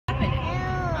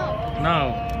No.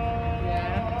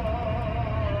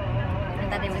 Người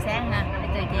ta đi buổi sáng ha, đi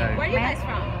từ chiều. Where are you guys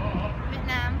from? Việt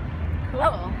Nam.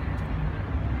 Cool.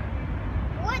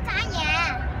 Ủa tại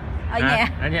nhà? Ở nhà.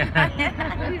 Ở nhà. What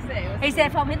do you say? He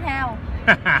said from his house.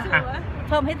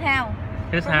 From his house.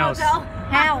 His From house. hotel?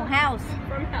 House.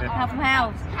 From From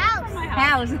house. House. my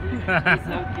House. So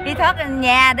He talk in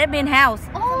nhà, that mean house.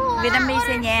 Oh, Vietnamese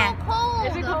say it's nhà. so cold.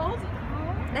 Is it cold?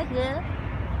 That's good.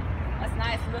 That's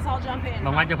nice. Let's all jump in.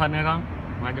 Bà ngoại chụp hình nghe con.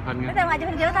 Ngoại chụp hình Cái nghe. tay ngoài cho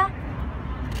hình kiểu ta.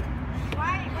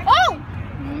 Oh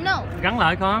no. Gắn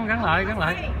lại con, gắn lại, gắn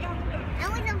lại. I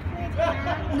want to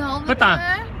put no. Victor.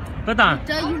 Victor.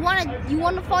 So you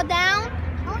wanna fall down?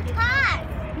 Oh, God.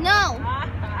 No.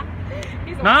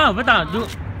 He's a No, Victor, you,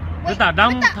 Victor,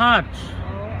 don't touch.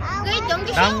 Okay, đừng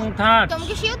cái xíu. Don't touch.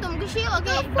 Đừng cái xíu,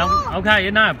 okay. Don't, okay,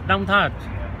 enough. Don't touch.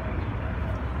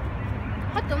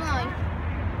 Hết đúng rồi.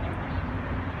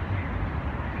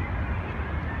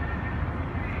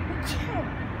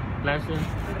 Let's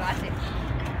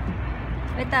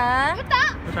Peter.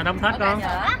 Victor, don't touch con.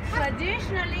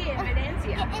 Traditionally in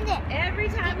Valencia, every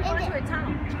time we go to a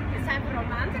town, it's time for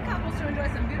romantic couples to enjoy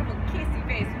some beautiful kissy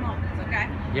face moments, okay?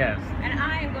 Yes. And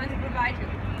I am going to provide you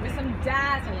with some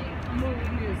dazzling movie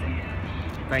music.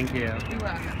 Thank you. You're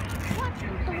welcome.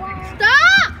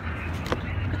 Stop.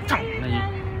 Trọng này.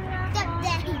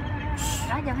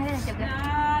 Đó, chụp hay là chụp kìa.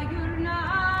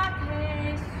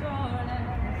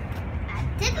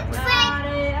 This is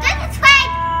fake. This is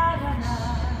fake.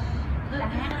 Là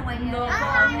hát nó quay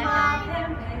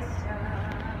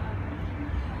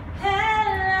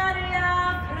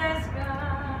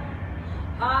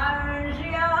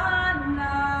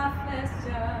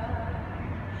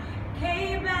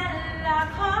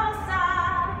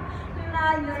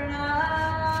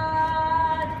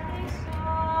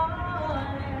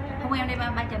không em đi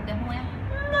ba chụp kìa không em.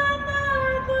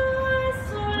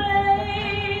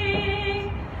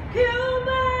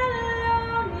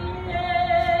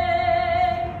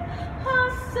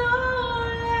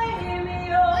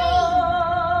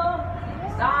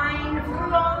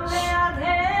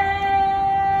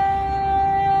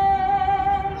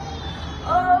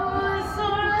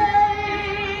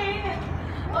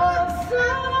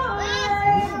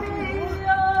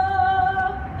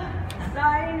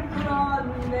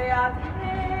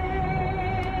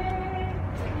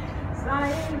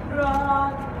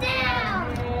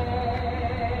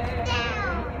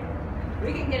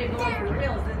 We can get it going for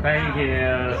real. Thank you.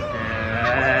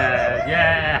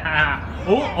 Yeah.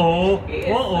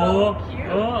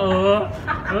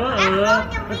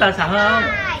 Victor sợ không?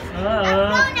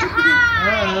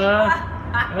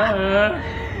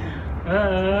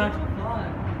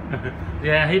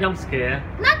 Yeah, he don't scare.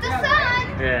 Not the sun.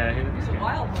 Yeah, he don't He's a scare.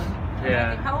 wild one.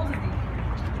 Yeah. How old is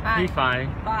he? He fine.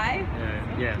 5?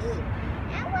 Yeah, yes.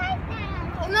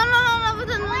 No,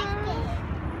 Victor, no.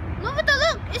 No, Victor,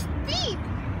 look, it's deep.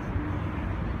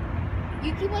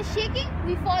 You keep on shaking,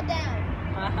 we fall down.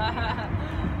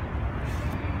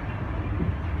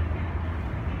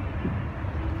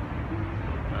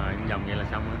 Rồi, vòng vậy là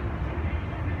xong rồi.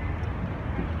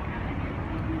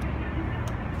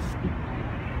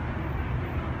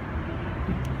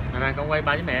 Nè, con quay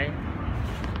ba với mẹ.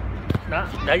 Đó,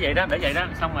 để vậy đó,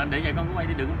 xong rồi để vậy con cứ quay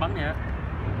đi, đừng bấm vậy đó.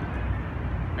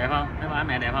 Đẹp không? Thấy ba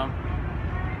mẹ đẹp không?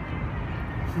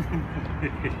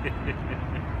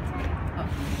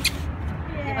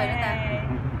 Chụp hình ta.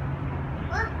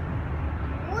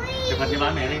 Chụp hình cho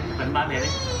ba mẹ đi, chụp hình ba mẹ đi.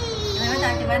 Chụp hình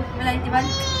ta, chụp hình, lên chụp hình.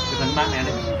 Chụp hình ba mẹ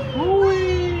đi. Ui,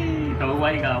 tụi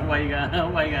quay kìa, không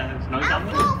quay kìa, nổi sống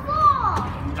á.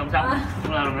 Sống,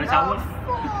 không là nổi sống á.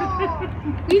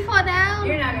 We fall down.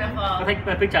 You're not gonna fall. Con thích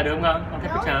picture được không con? Con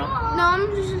thích picture không? No, I'm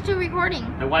just recording.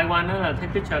 The white one đó là take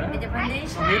picture đó. Đi chụp hình đi.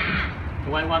 Con hit.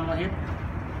 The white one con hit.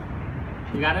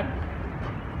 You got it?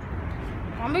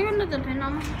 I'm gonna depend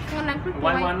on when I click The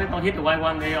white one đó con hit the white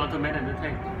one they automated the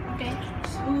take. Okay.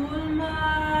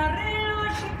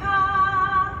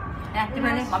 Nè, chụp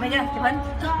hình đi, bỏ mẹ kia, chụp hình.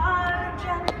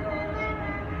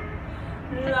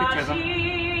 Take picture con.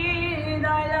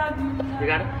 You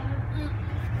got it?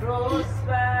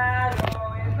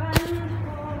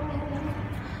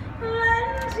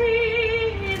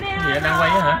 Cái gì đang quay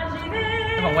á hả?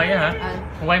 Cái phòng quay á hả?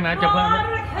 Phòng quay mà chụp lên. No,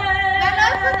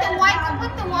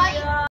 put the white